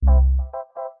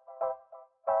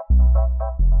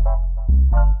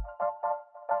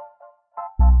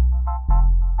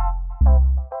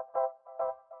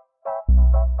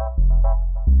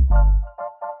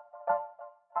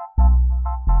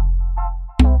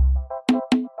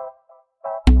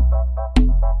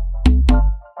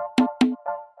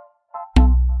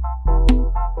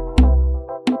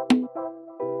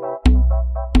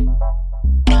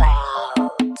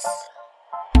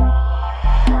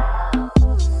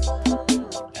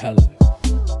Hello.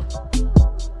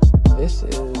 This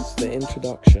is the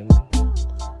introduction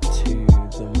to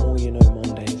the More You Know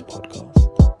Mondays podcast,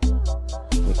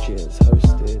 which is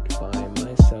hosted by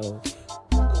myself,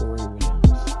 Corey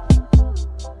Williams.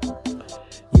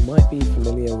 You might be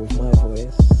familiar with my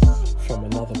voice from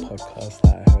another podcast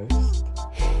that I host,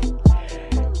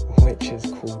 which is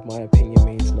called My Opinion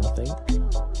Means Nothing.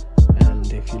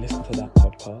 And if you listen to that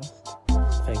podcast,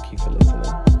 thank you for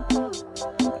listening.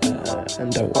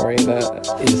 And don't worry,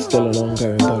 that is still an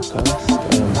ongoing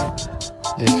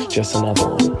podcast. This is just another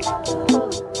one.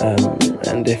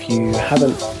 And if you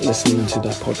haven't listened to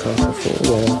that podcast before,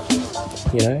 well,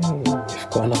 you've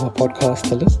got another podcast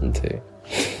to listen to.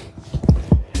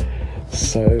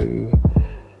 So,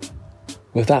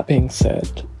 with that being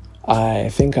said, I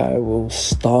think I will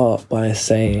start by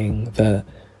saying that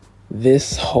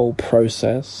this whole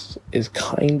process is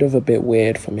kind of a bit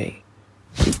weird for me.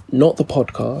 Not the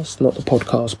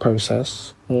podcast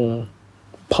process,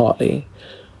 partly.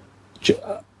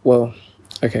 Well,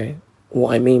 okay,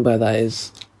 what I mean by that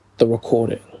is the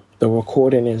recording. The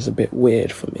recording is a bit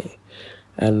weird for me.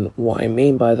 And what I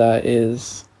mean by that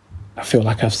is, I feel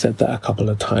like I've said that a couple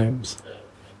of times.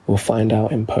 We'll find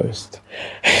out in post.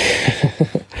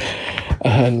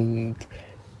 And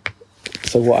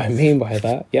so what I mean by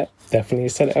that, yep, definitely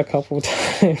said it a couple of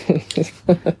times.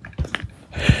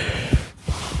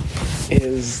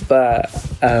 Is that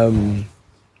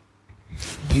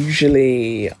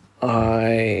usually in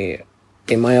my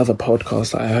other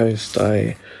podcast I host,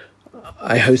 I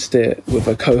host it with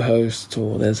a co-host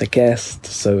or there's a guest,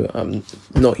 so I'm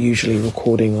not usually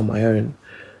recording on my own.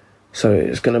 So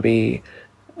it's going to be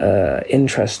an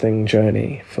interesting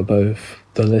journey for both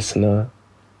the listener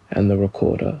and the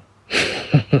recorder.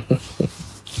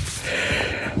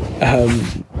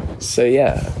 So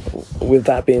yeah, with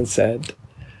that being said,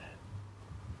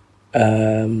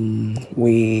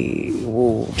 we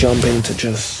will jump into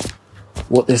just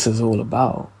what this is all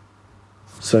about.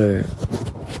 So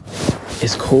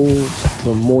it's called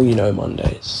the More You Know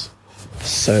Mondays.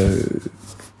 So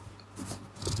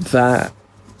that,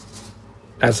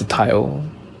 as a title,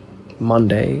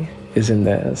 Monday is in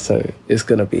there, so it's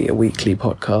going to be a weekly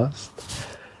podcast.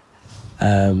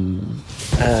 And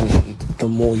the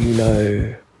more you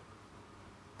know,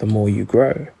 the more you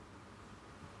grow,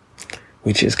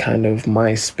 which is kind of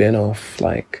my spin-off,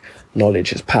 like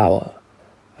knowledge is power,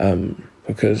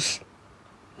 because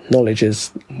knowledge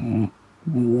is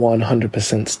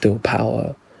 100% still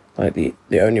power. Like the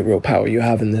only real power you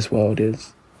have in this world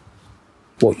is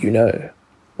what you know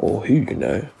or who you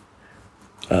know,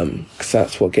 because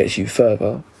that's what gets you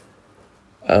further.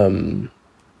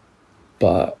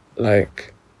 But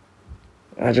like,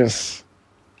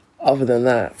 other than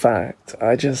that fact,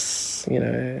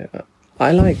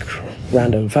 I like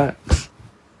random facts.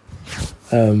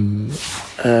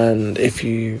 And if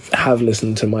you have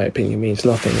listened to My Opinion Means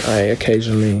Nothing, I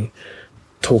occasionally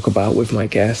talk about with my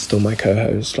guest or my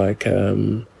co-host, like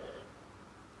a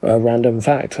random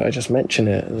fact. I just mention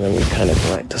it and then we kind of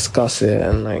like discuss it,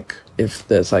 and like if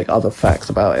there's like other facts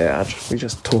about it, we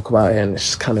just talk about it, and it's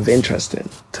just kind of interesting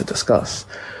to discuss.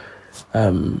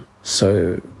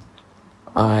 So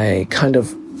I kind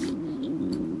of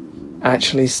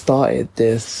actually started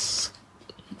the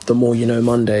More You Know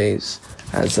Mondays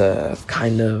as a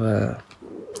kind of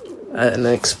an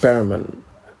experiment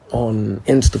on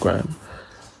Instagram.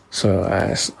 So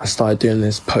I started doing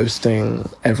this, posting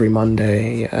every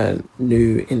Monday a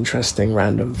new interesting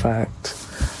random fact.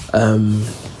 But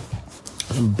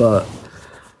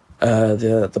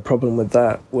the problem with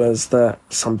that was that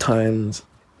sometimes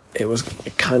it was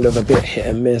kind of a bit hit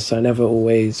and miss. I never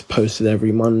always posted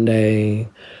every Monday,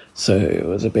 so it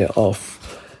was a bit off.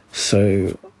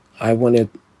 So I wanted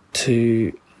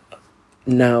to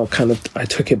now I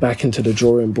took it back into the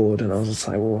drawing board, and I was just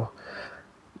like, well,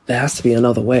 there has to be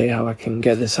another way how I can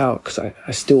get this out, because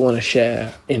I still want to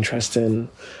share interesting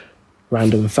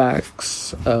random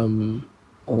facts, or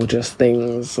just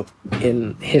things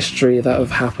in history that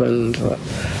have happened, or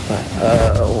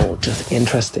just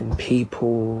interesting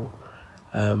people.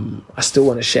 I still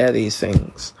want to share these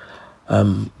things,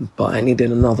 but I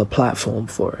needed another platform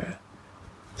for it.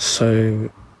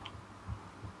 So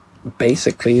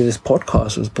basically this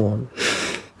podcast was born.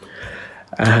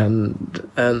 And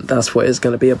that's what it's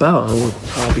going to be about.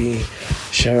 I'll be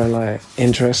sharing like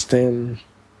interesting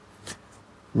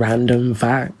random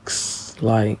facts.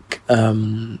 Like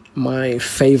my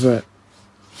favorite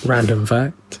random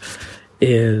fact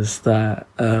is that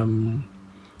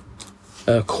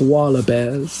koala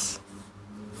bears,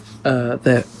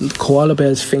 koala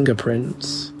bears'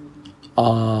 fingerprints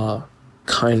are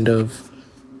kind of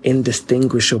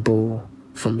indistinguishable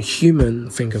from human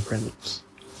fingerprints.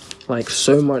 Like,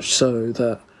 so much so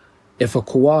that if a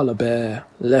koala bear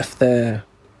left their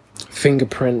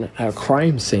fingerprint at a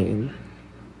crime scene,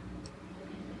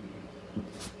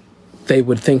 they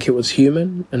would think it was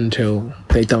human until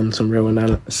they done some real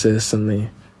analysis and they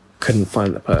couldn't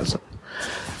find the person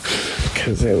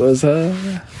because it was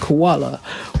a koala.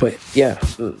 But yeah,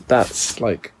 that's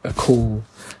like a cool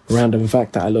random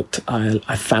fact that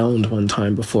I found one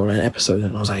time before an episode,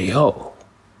 and I was like, yo,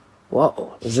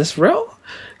 whoa, is this real?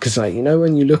 Because, like, you know,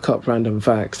 when you look up random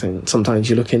facts and sometimes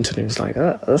you look into them, it's like,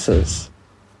 this is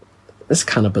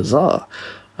kind of bizarre.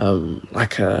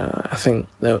 I think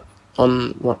that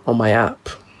on my app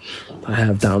I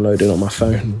have downloaded on my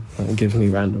phone, it gives me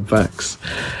random facts.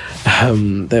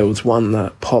 There was one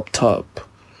that popped up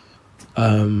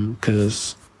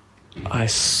because I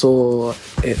saw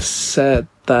it said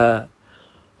that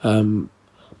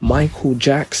Michael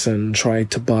Jackson tried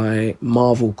to buy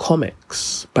Marvel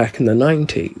Comics back in the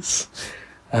 90s,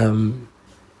 and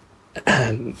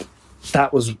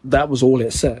that was all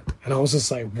it said, and I was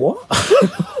just like, what?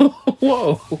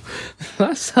 Whoa,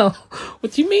 that's how,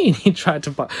 what do you mean he tried to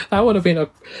buy? That would have been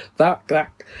that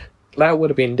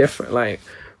would have been different. Like,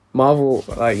 Marvel,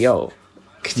 like, yo,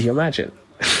 could you imagine?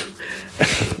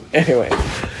 Anyway,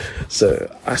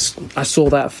 so I saw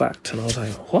that fact and I was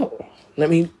like, whoa,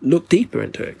 let me look deeper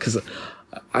into it, because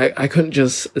I couldn't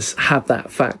just have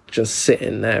that fact just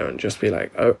sitting there and just be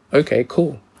like, oh, okay,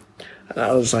 cool. And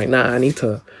I was like, nah, I need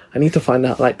to find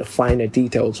out, like, the finer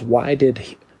details. Why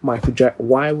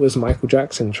was Michael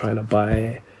Jackson trying to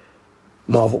buy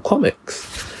Marvel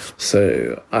Comics?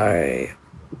 So I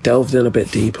delved in a bit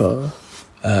deeper,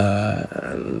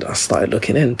 and I started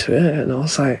looking into it, and I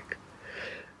was like,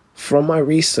 from my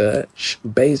research,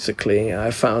 basically,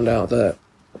 I found out that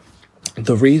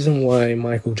the reason why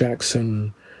Michael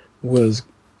Jackson was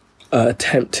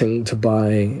attempting to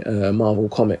buy Marvel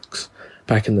Comics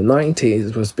back in the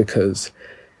 90s was because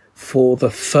for the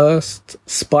first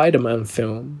Spider-Man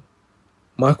film,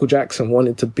 Michael Jackson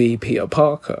wanted to be Peter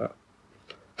Parker.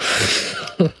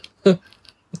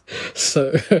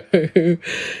 So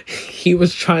he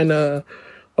was trying to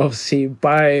obviously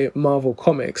buy Marvel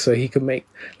Comics so he could make,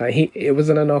 like, it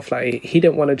wasn't enough, like, he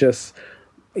didn't want to just,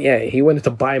 he wanted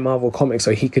to buy Marvel Comics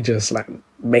so he could just, like,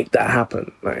 make that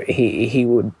happen. Like, he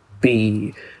could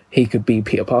be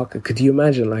Peter Parker. Could you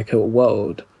imagine, like, a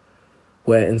world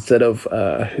where instead of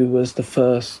who was the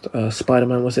first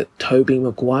Spider-Man? Was it Tobey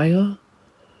Maguire?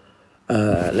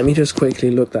 Let me just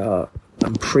quickly look that up.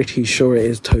 I'm pretty sure it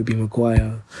is Tobey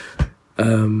Maguire.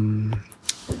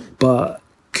 But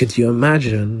could you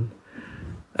imagine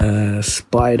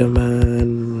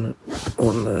Spider-Man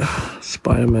on the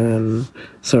Spider-Man?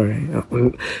 Sorry,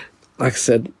 like I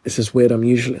said, this is weird. I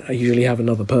usually have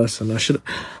another person.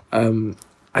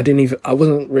 I didn't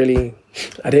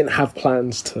have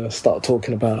plans to start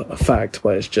talking about a fact,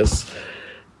 but it's just,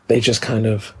 they just kind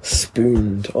of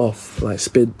spooned off, like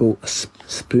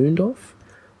spooned off?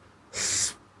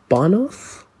 Spun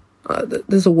off?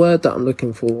 There's a word that I'm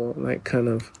looking for, like, kind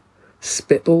of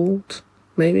spitballed,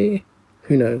 maybe?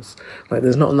 Who knows? Like,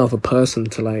 there's not another person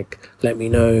to, like, let me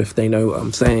know if they know what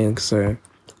I'm saying, so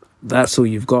that's all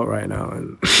you've got right now,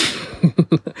 and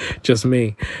just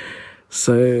me.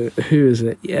 So, who is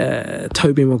it? Yeah,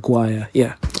 Tobey Maguire.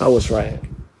 Yeah, I was right.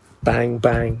 Bang,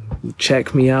 bang.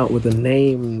 Check me out with the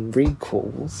name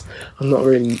recalls. I'm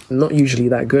not usually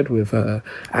that good with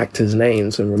actors'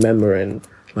 names and remembering,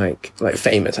 like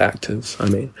famous actors, I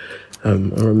mean.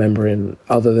 Remembering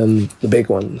other than the big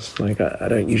ones. Like, I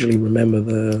don't usually remember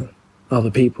the other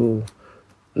people,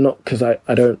 not because I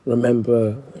don't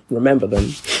remember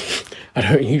them. I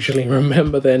don't usually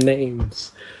remember their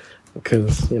names,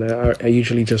 because, you know, I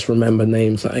usually just remember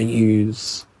names that I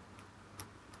use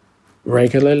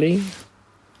regularly,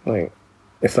 like,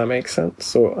 if that makes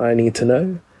sense, or I need to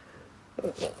know.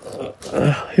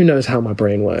 Who knows how my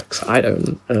brain works? I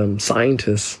don't.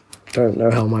 Scientists don't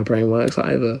know how my brain works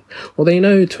either. Well, they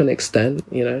know to an extent,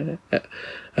 you know.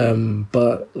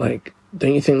 But, like,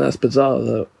 don't you think that's bizarre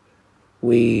that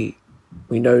we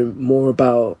know more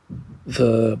about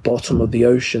the bottom of the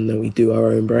ocean than we do our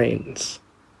own brains?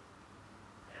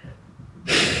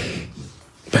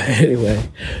 But anyway,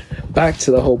 back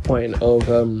to the whole point of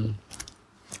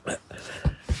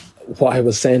what I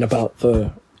was saying about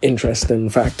the interesting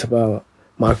fact about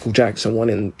Michael Jackson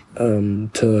wanting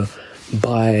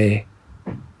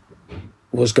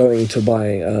was going to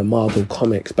buy Marvel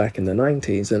Comics back in the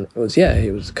 90s, and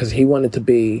it was because he wanted to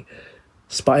be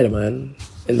Spider-Man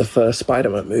in the first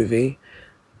Spider-Man movie.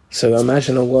 So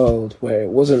imagine a world where it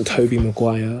wasn't Tobey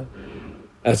Maguire,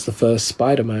 as the first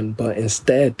Spider-Man, but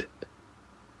instead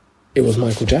it was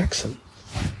Michael Jackson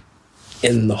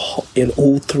in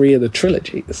all three of the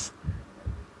trilogies.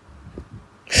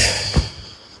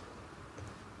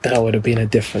 That would have been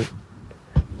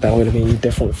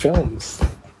different films,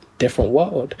 different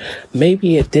world.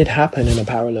 Maybe it did happen in a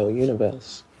parallel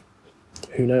universe.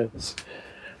 Who knows?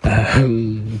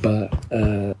 But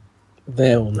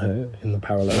they all know in the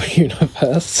parallel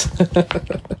universe.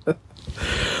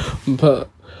 But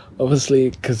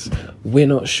obviously, because we're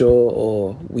not sure,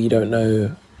 or we don't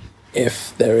know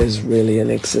if there is really an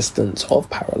existence of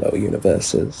parallel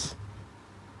universes.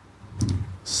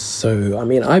 So, I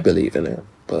mean, I believe in it,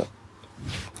 but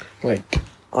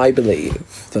I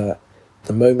believe that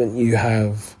the moment you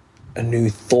have a new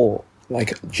thought, do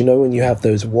you know when you have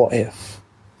those what if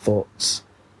thoughts?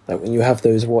 When you have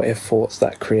those what if thoughts,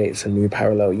 that creates a new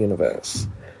parallel universe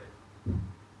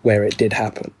where it did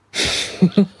happen.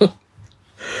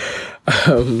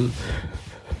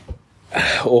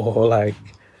 Or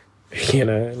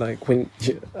when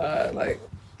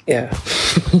yeah.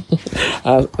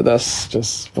 That's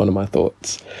just one of my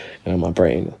thoughts in my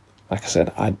brain. Like I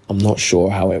said, I'm not sure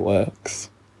how it works,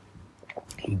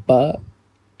 but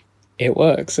it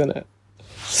works, innit?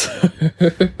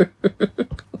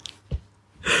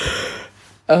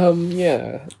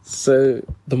 Yeah. So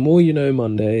the More You Know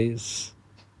Mondays,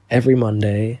 every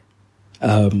Monday,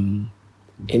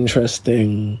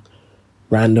 interesting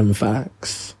random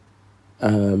facts,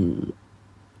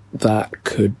 that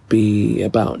could be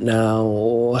about now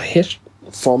or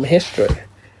from history.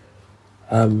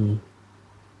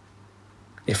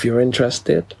 If you're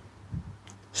interested,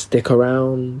 stick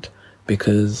around,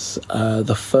 because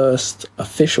the first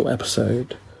official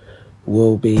episode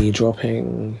will be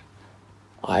dropping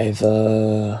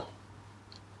either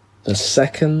the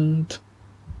 2nd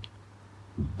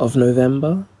of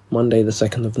November, Monday the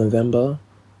 2nd of November,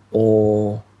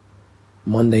 or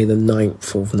Monday the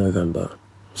 9th of November.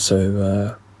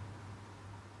 So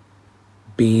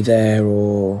be there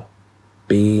or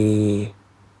be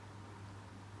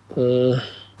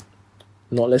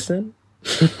not listening.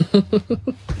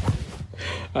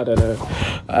 I don't know.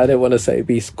 I didn't want to say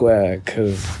be square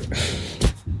because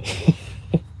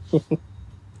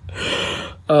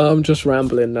I'm just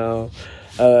rambling now.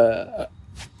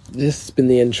 This has been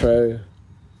the intro.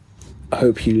 I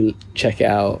hope you check it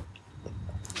out.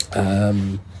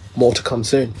 More to come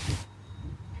soon.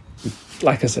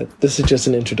 Like I said, this is just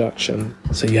an introduction,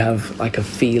 so you have a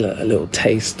little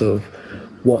taste of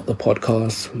what the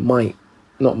podcast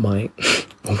what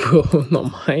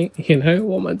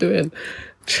am I doing?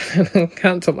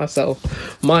 Cancel myself.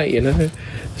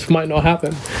 This might not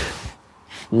happen.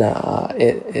 Nah,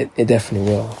 it definitely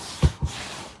will.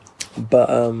 But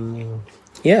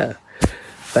yeah,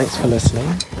 thanks for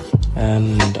listening,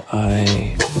 and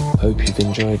I hope you've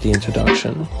enjoyed the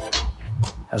introduction.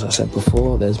 As I said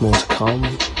before, there's more to come.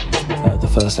 The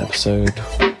first episode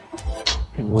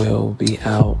will be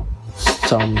out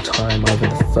sometime over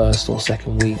the 1st or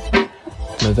 2nd week of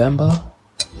November.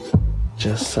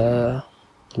 Just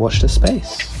watch the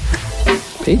space.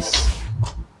 Peace.